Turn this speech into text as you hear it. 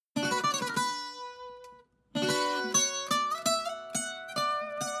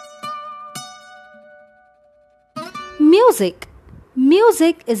Music.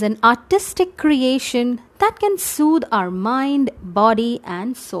 Music is an artistic creation that can soothe our mind, body,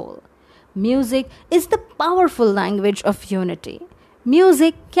 and soul. Music is the powerful language of unity.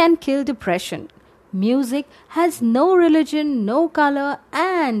 Music can kill depression. Music has no religion, no color,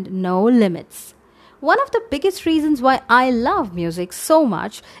 and no limits. One of the biggest reasons why I love music so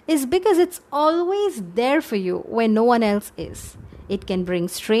much is because it's always there for you when no one else is. It can bring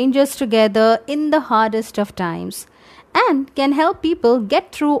strangers together in the hardest of times and can help people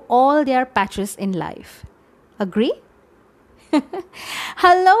get through all their patches in life. Agree?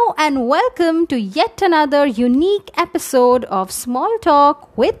 Hello and welcome to yet another unique episode of Small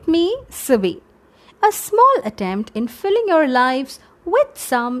Talk with me, Subi. A small attempt in filling your lives with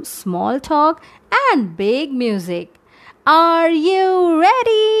some small talk and big music. Are you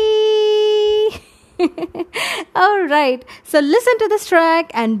ready? Alright, so listen to this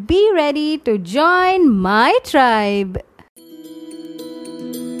track and be ready to join my tribe.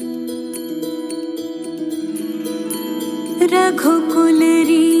 रघुकुल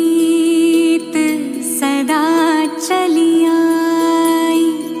रीत सदा चली आई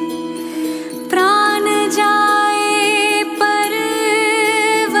प्राण जाए पर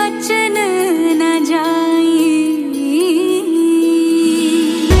वचन न जाए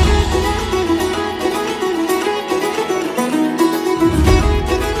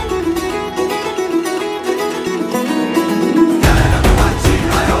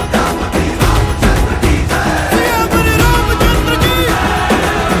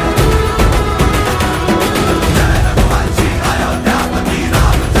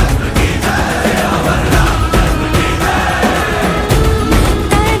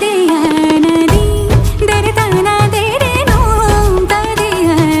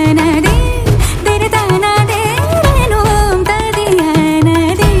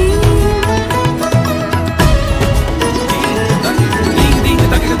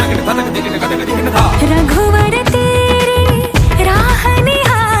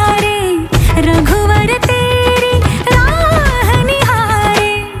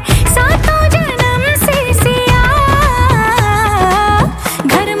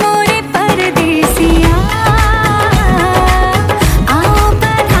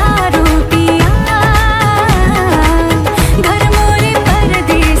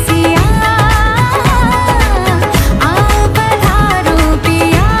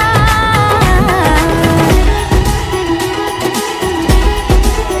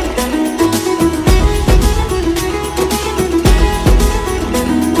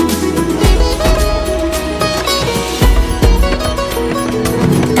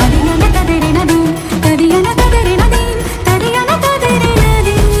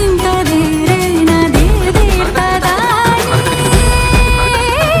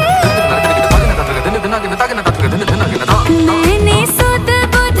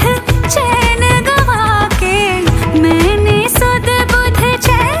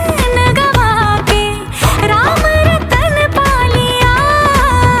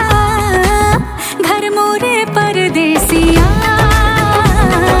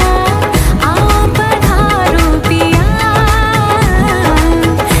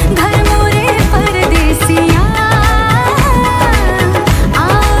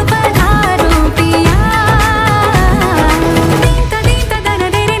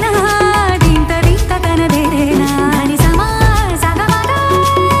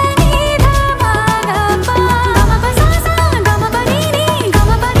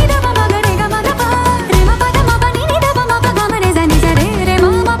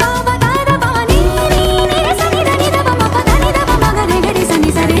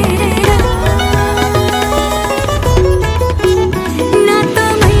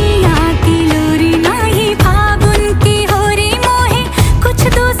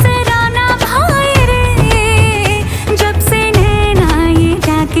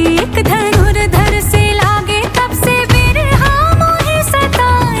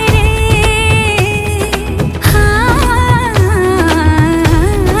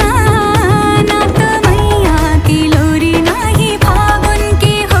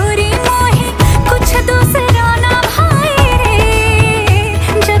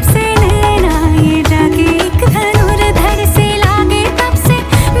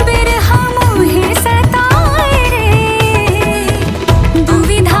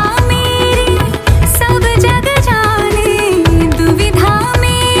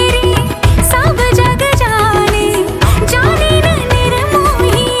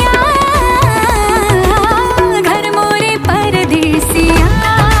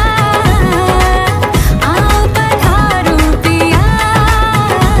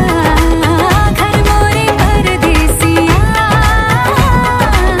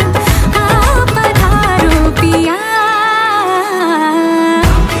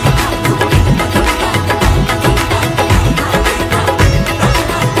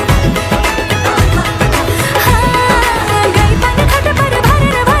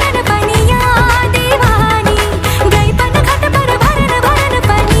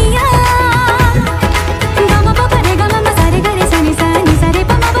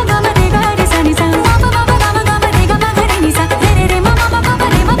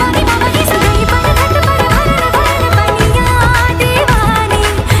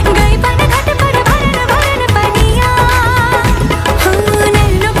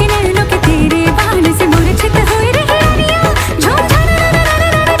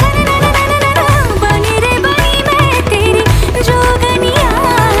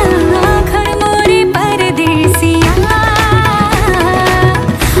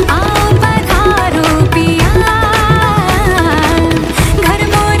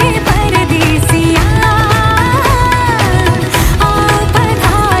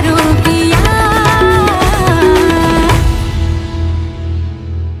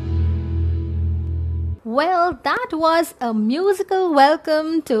was a musical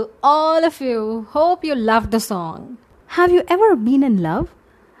welcome to all of you. Hope you loved the song. Have you ever been in love?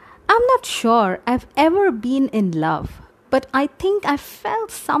 I'm not sure I've ever been in love, but I think I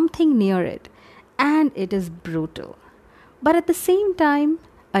felt something near it, and it is brutal, but at the same time,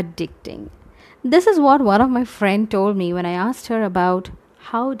 addicting. This is what one of my friends told me when I asked her about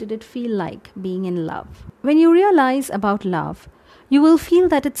how did it feel like being in love. When you realize about love, you will feel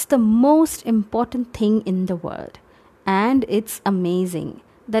that it's the most important thing in the world, and it's amazing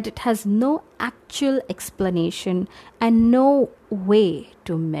that it has no actual explanation and no way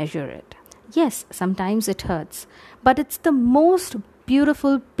to measure it. Yes, sometimes it hurts, but it's the most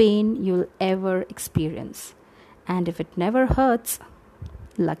beautiful pain you'll ever experience. And if it never hurts,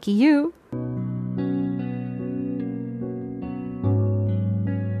 lucky you.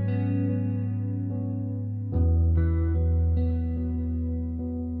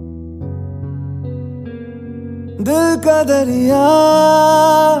 दिल का दरिया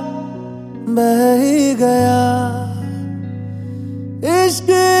बह ही गया, इश्क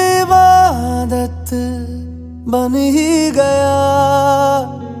इबादत बन ही गया।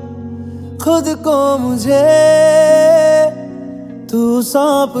 खुद को मुझे तू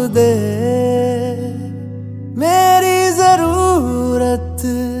सौंप दे, मेरी जरूरत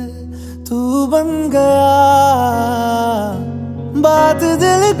तू बन गया। बात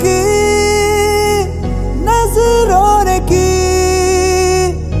दिल की नजरों ने की,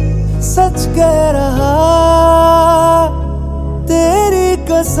 सच कह रहा तेरी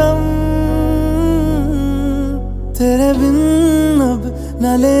कसम। तेरे बिन अब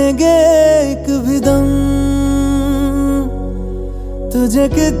न लेंगे एक भी दम, तुझे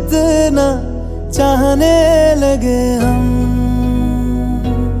कितना चाहने लगे हम।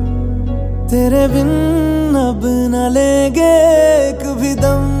 तेरे बिन अब न लेंगे एक भी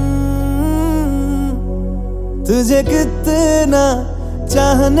दम, तुझे कितना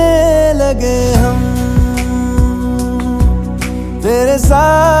चाहने लगे हम। तेरे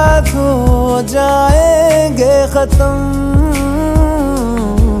साथ हो जाएंगे खत्म,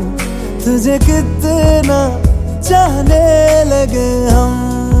 तुझे कितना चाहने लगे हम।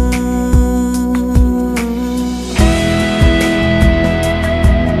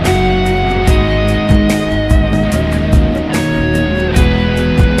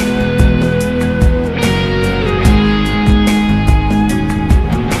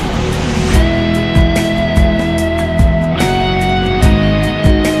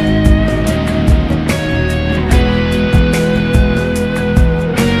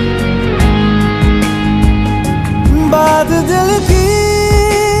 दिल की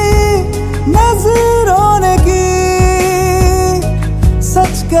नजरों ने की,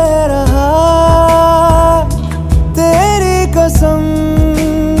 सच कह रहा तेरी कसम।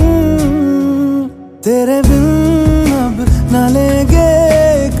 तेरे बिन अब न लेंगे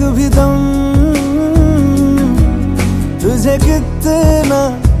एक भी दम, तुझे कितना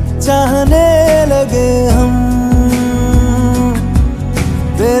चाहने लगे हम।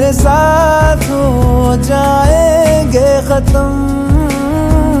 तेरे साथ हो जाएंगे खत्म,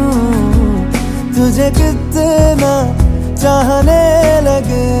 तुझे कितना चाहने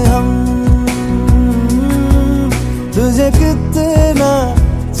लगे हम। तुझे कितना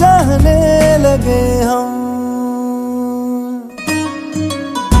चाहने लगे हम।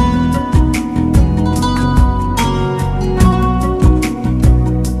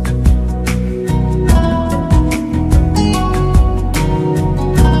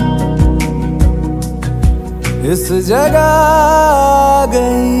 इस जगह आ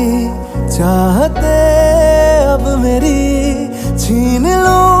गई चाहते अब मेरी, छीन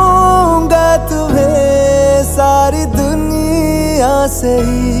लूंगा तुम्हें सारी दुनिया से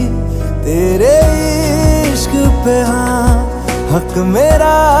ही। तेरे इश्क पे हाँ हक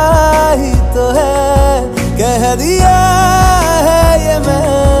मेरा ही तो है, कह दिया है ये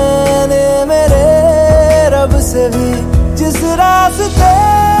मैंने मेरे रब से भी। जिस रास्ते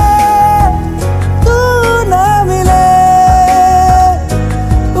ना मिले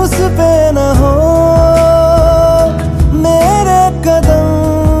उस पे न हो मेरे कदम।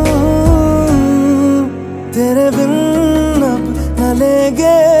 तेरे बिन अब न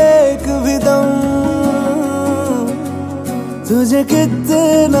लेंगे एक भी दम, तुझे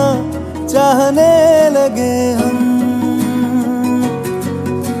कितना चाहने लगे हम।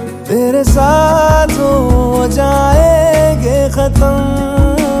 तेरे साथ हो जाएंगे खत्म,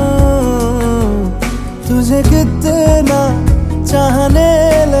 तुझे कितना चाहने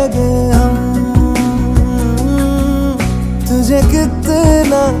लगे हम। तुझे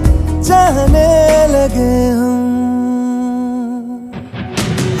कितना चाहने लगे हम।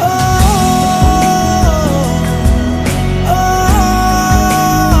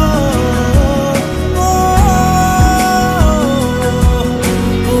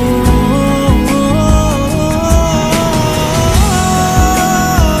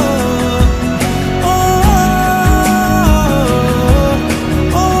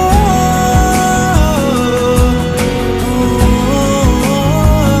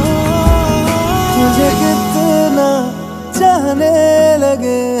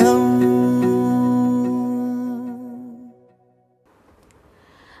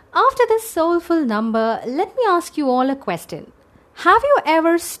 soulful number, let me ask you all a question. Have you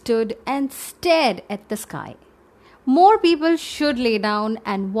ever stood and stared at the sky? More people should lay down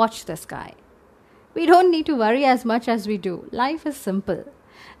and watch the sky. We don't need to worry as much as we do. Life is simple.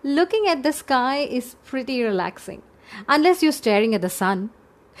 Looking at the sky is pretty relaxing. Unless you're staring at the sun.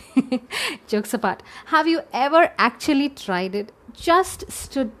 Jokes apart, have you ever actually tried it? Just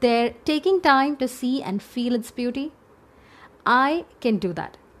stood there taking time to see and feel its beauty? I can do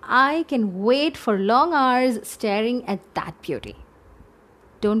that. I can wait for long hours staring at that beauty.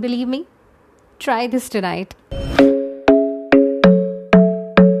 Don't believe me? Try this tonight.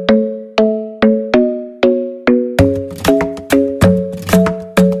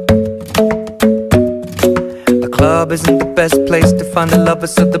 The club isn't the best place to find the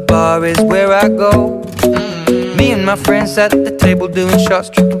lovers, so the bar is where I go. Me and my friends sat at the table doing shots,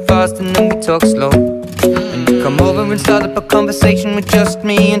 tripping fast, and then we talk slow. And you come over and start up a conversation with just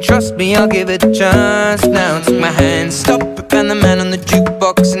me, and trust me, I'll give it a chance. Now take my hand, stop it, and the man on the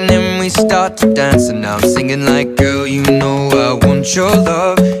jukebox, and then we start to dance. And now I'm singing like, girl, you know I want your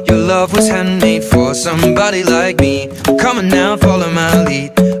love. Your love was handmade for somebody like me. Come on now, follow my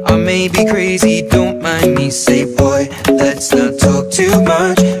lead. I may be crazy, don't mind me. Say, boy, let's not talk too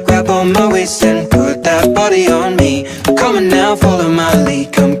much. Grab on my waist and put that body on me. Come on now, follow my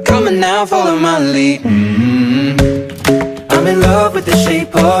lead. Come on now, follow my lead. I'm in love with the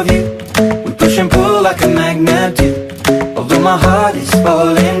shape of you. We push and pull like a magnet do. Although my heart is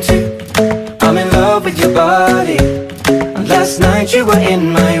falling too, I'm in love with your body. And last night you were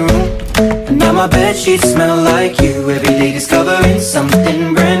in my room, and now my bedsheets smell like you. Every day discovering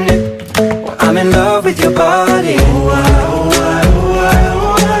something brand new. Well, I'm in love with your body.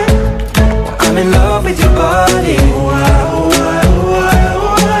 I'm in love with your body.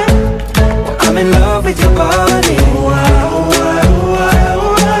 I'm in love with your body.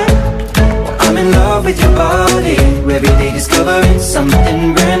 I'm in love with your body. Every day discovering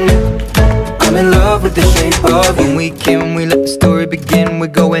something brand new. I'm in love with the shape of you. When we can, we let the story begin. We're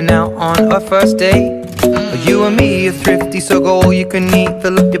going out on our first date. You and me are thrifty, so go all you can eat.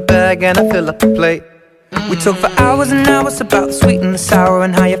 Fill up your bag and I fill up the plate. We talk for hours and hours about the sweet and the sour,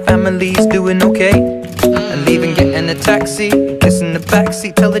 and how your family's doing okay. And leaving, getting a taxi, kissing the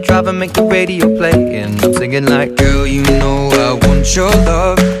backseat, tell the driver make the radio play. And I'm singing like, girl, you know I want your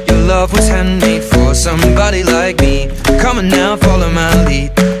love. Your love was handmade for somebody like me. Come on now, follow my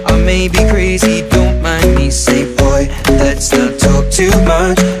lead. I may be crazy, don't mind me. Say, boy, let's not talk too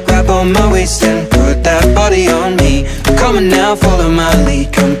much. Grab on my waist and put that body on me. Come on now, follow my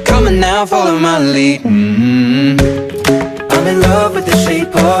lead. Come on now, follow my lead. I'm in love with the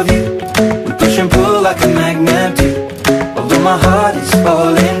shape of you. We push and pull like a magnet do. Although my heart is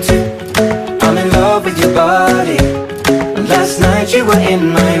falling too, I'm in love with your body. And last night you were in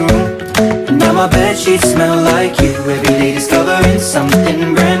my room, and now my bedsheets smell like you. Every day discovering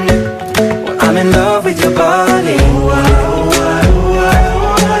something brand new. Well, I'm in love with your body.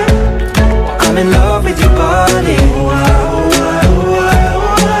 I'm in love with your body.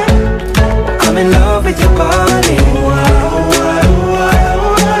 I'm in love with your body.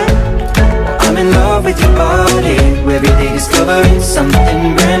 I'm in love with your body. Every day discovering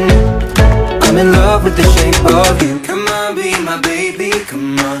something brand new. I'm in love with the shape of you. Come on, be my baby,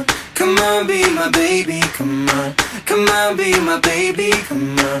 come on. Come on, be my baby, come on. Come on, be my baby,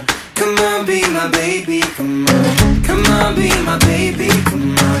 come on. Come on, be my baby, come on. Come on, be my baby,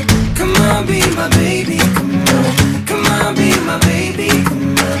 come on. Come on, be my baby, come on. Come on, be my baby,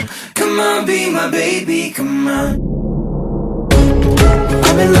 come on. Come on, be my baby, come on.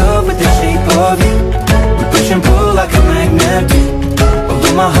 I'm in love with the shape of you. We push and pull like a magnet do.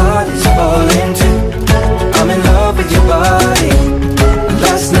 Although my heart is falling too, I'm in love with your body. And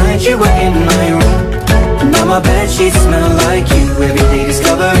last night you were in my room, and now my bedsheets smell like you. Every day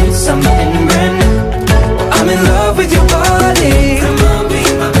discovering something brand new. I'm in love with your body. Come on, be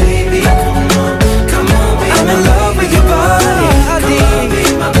my baby, come on. Come on, be I'm in love with your body. Come on, be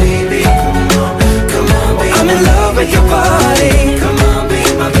my baby, come on. Come on, be I'm in love with your body. Come on, be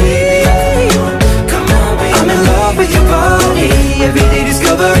my baby, come on. Come on, be I'm in love with your body. Every day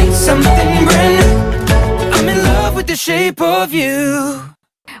discovering something brand new. I'm in love with the shape of you.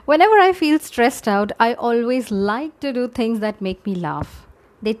 Whenever I feel stressed out, I always like to do things that make me laugh.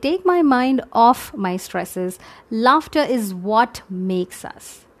 They take my mind off my stresses. Laughter is what makes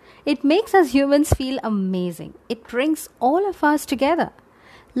us. It makes us humans feel amazing. It brings all of us together.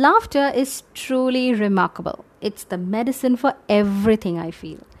 Laughter is truly remarkable. It's the medicine for everything I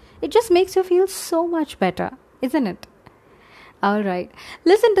feel. It just makes you feel so much better, isn't it? Alright,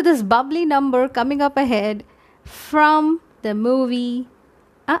 listen to this bubbly number coming up ahead from the movie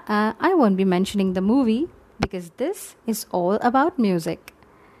I won't be mentioning the movie because this is all about music.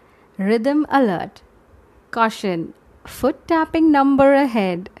 Rhythm alert. Caution. Foot tapping number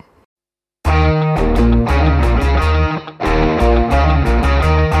ahead.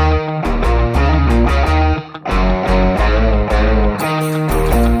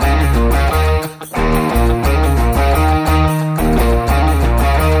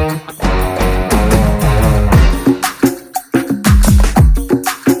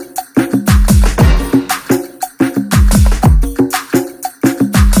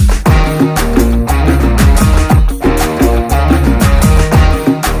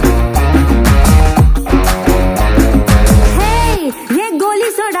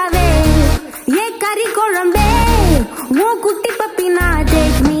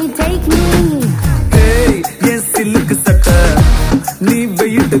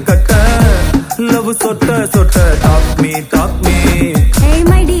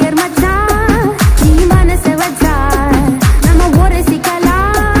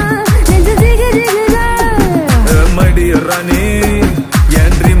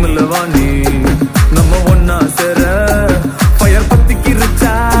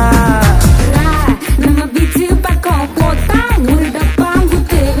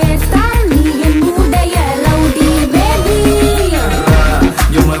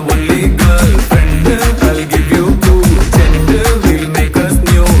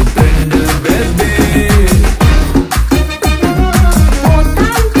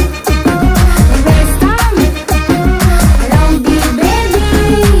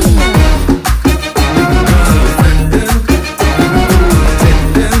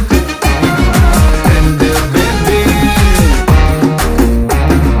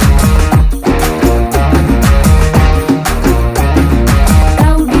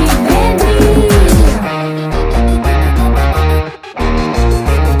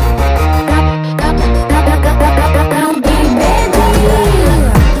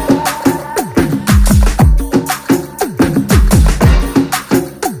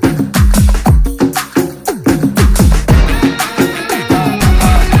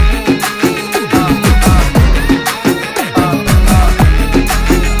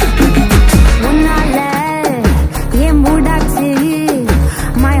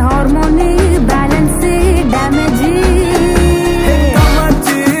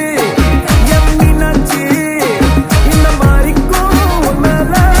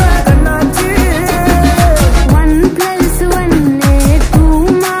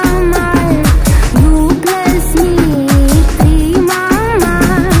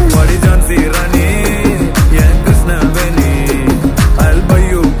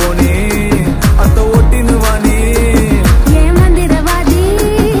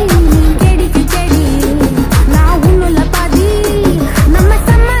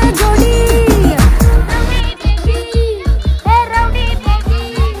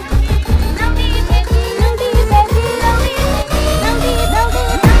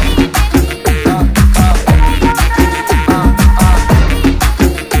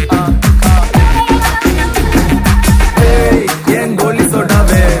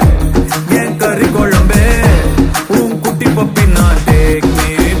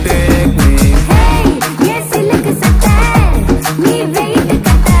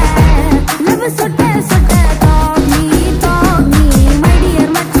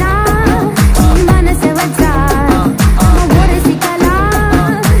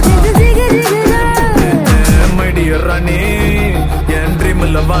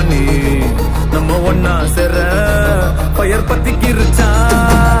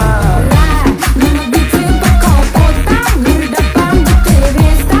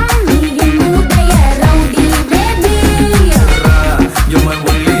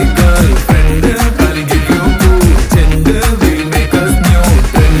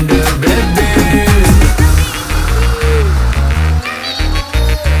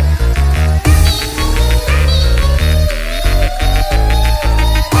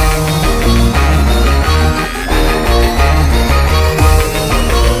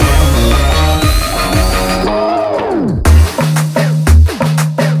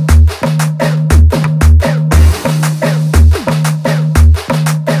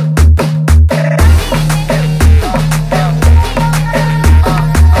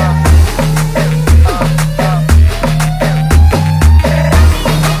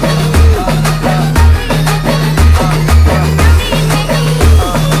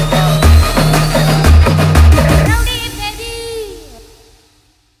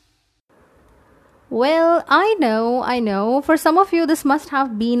 Well, I know. For some of you, this must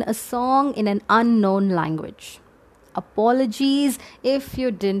have been a song in an unknown language. Apologies if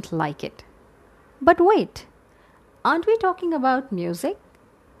you didn't like it. But wait, aren't we talking about music?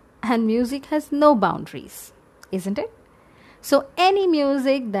 And music has no boundaries, isn't it? So, any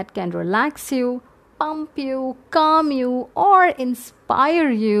music that can relax you, pump you, calm you, or inspire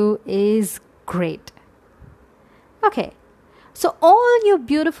you is great. Okay, so all you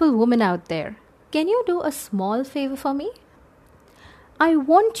beautiful women out there, can you do a small favor for me? I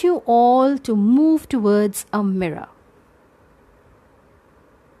want you all to move towards a mirror.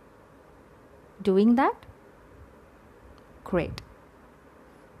 Doing that? Great.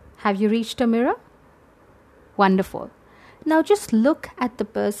 Have you reached a mirror? Wonderful. Now just look at the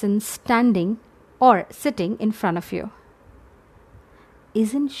person standing or sitting in front of you.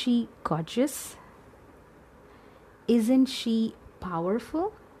 Isn't she gorgeous? Isn't she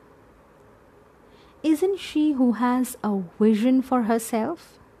powerful? Isn't she who has a vision for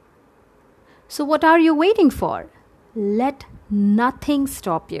herself? So what are you waiting for? Let nothing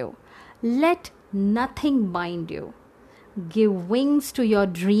stop you. Let nothing bind you. Give wings to your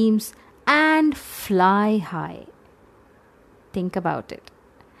dreams and fly high. Think about it.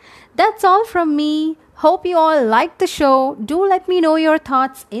 That's all from me. Hope you all liked the show. Do let me know your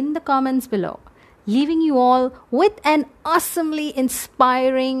thoughts in the comments below. Leaving you all with an awesomely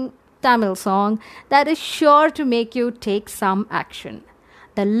inspiring Tamil song that is sure to make you take some action.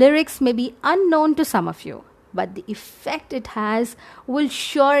 The lyrics may be unknown to some of you, but the effect it has will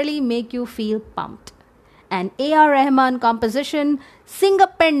surely make you feel pumped. An A.R. Rahman composition,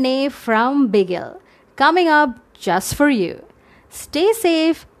 Singapenne from Bigil, coming up just for you. Stay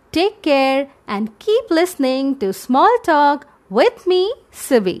safe, take care, and keep listening to Small Talk with me,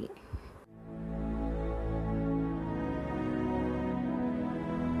 Sibi.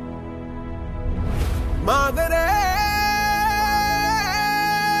 Madre,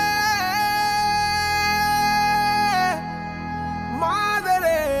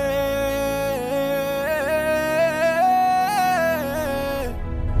 Madre,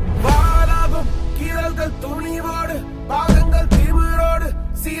 வாராகும் கீரல்கள் துணிவோடு பாதங்கள் திமிரோடு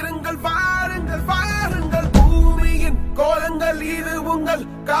சீருங்கள் வாருங்கள் வாருங்கள் பூமியின் கோலங்கள் இது உங்கள்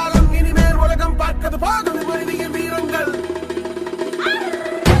காலம் இனிமேல் உலகம் பார்க்கது போகுது மனிதன் வீரங்கள்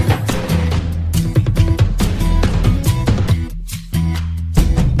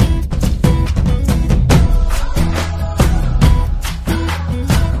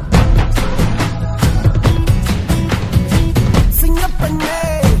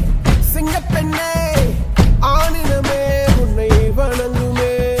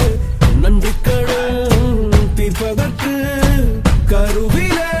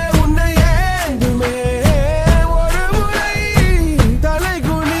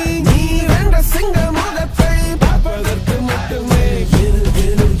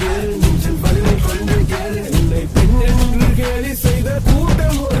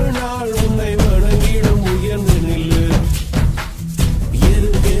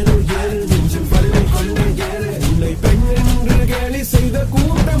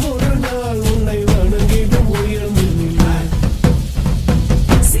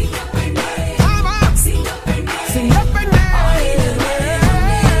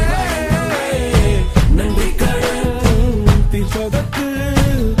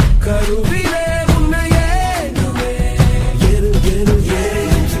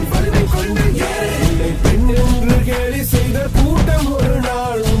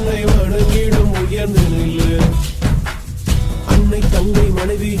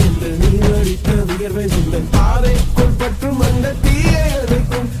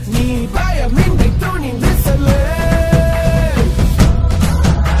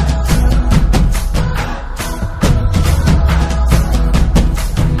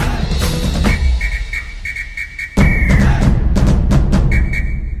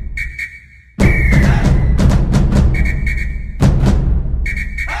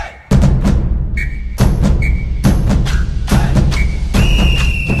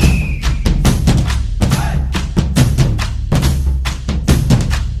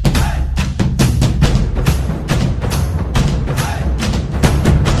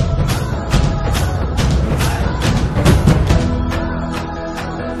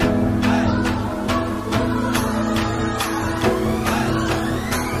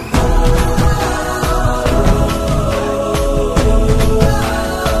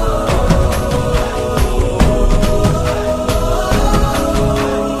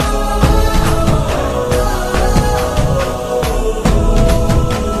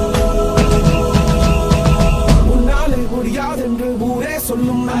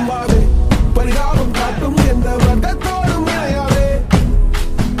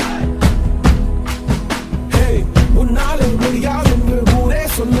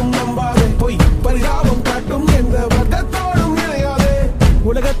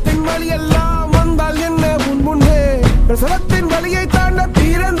வழியெல்லாம் வந்தால் என்ன உன் முன்னே பிரசவத்தின் வழியை தாண்ட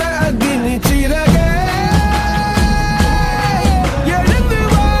பிறந்த அக்னி சிறகே எழுந்து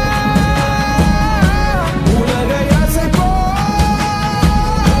வா உலகை அசைப்போ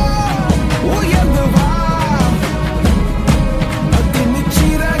உயர்ந்து வா அக்னி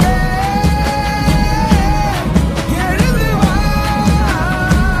சிறகே எழுந்து வா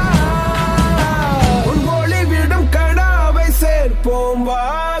உன் ஒளி விடும் கடாவை சேர்ப்போம்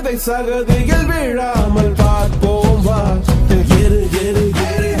வாதை சகதியில் விழாமல் பார்ப்போம் வா ஏறு ஏறு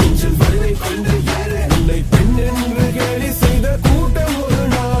ஏறு நெஞ்சில் வலிமை கொண்டு ஏறு உன்னை பெண் என்று கேலி செய்த கூட்டம் ஒரு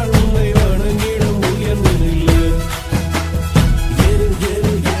நாள் உன்னை வணங்கிடும் உயர்ந்து நில்லு ஏறு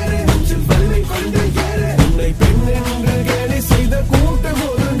ஏறு ஏறு நெஞ்சில் வலிமை கொண்டு ஏறு உன்னை பெண் என்று கேலி செய்த கூட்டம்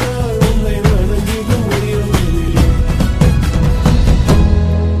ஒரு நாள் உன்னை வணங்கிடும் உயர்ந்து நில்லு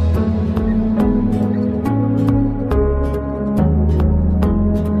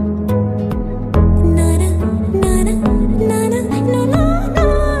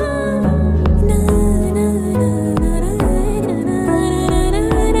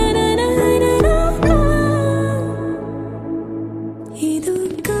இது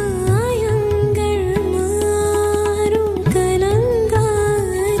காயங்கள் மாறும்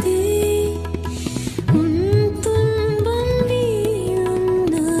கலங்காதே உன் துன்பம் வீழும்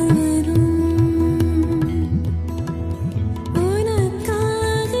நாரும்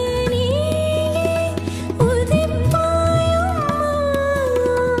உனக்காக நீயே உதிப்பாயும்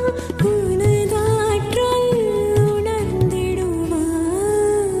உனதாற்றல்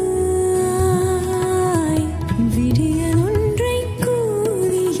உணர்ந்திடுவாய் விடியல் ஒன்றை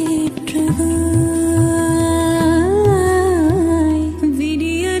கூவியேற்றுவாய்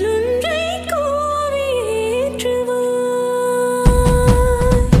விடியல் ஒன்றை கூவியேற்றுவாய்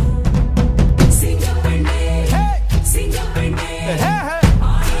சிங்கப்பெண்ணே சிங்கப்பெண்ணே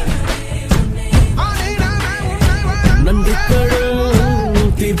நந்திக்கடல்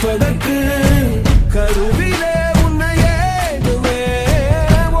தீர்ப்பதற்கு கருவிலே உன்னை ஏதுமே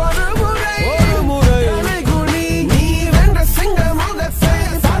ஒரு முறை தலைகுனி நீ வென்ற சிங்க முகத்தை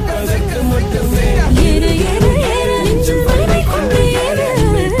பார்ப்பதற்கு மட்டுமே ஏறு ஏறு ஏறு நெஞ்சில் வலிமை கொண்டு ஏறு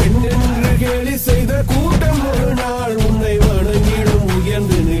பெண் என்று கேலி செய்த கூட்டம் ஒரு நாள் உன்னை வணங்கிடும்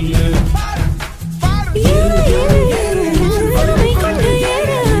உயர்ந்து நில்லு ஏறு ஏறு ஏறு நெஞ்சில் வலிமை கொண்டு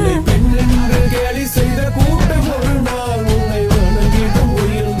ஏறு பெண் என்று கேலி செய்த கூட்டம் ஒரு நாள் உன்னை வணங்கிடும்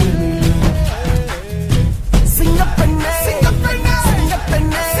உயர்ந்து நில்லு சிங்கப்பெண்ணே சிங்கப்பெண்ணே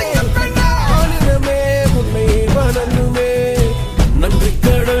சிங்கப்பெண்ணே சிங்கப்பெண்ணே ஆனினமே உன்னை வணங்குமே நன்றி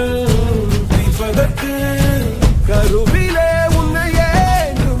கடல் தீர்ப்பதற்கு கருவிலே உன்னை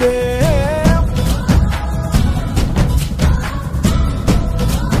ஏற்றுமே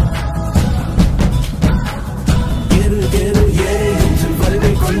ஏறு ஏறு ஏறு நெஞ்சில்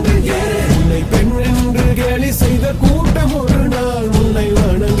வலிமை கொண்டு ஏறு உன்னை பெண் என்று கேலி செய்த கூட்டம் ஒரு நாள் உன்னை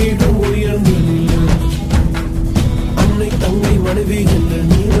வணங்கிடும் உயர்ந்து நில்லு அன்னை தங்கை மனைவி என்று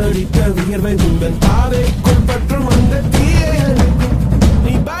நீரடித்த வியர்வை உங்கள் பாதைக்குள் பற்றும் அந்த தீயை அணைக்கும்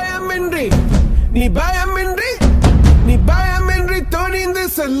நீ பயமின்றி நீ பயமின்றி நீ பயமின்றி துணிந்து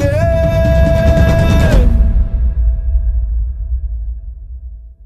செல்லு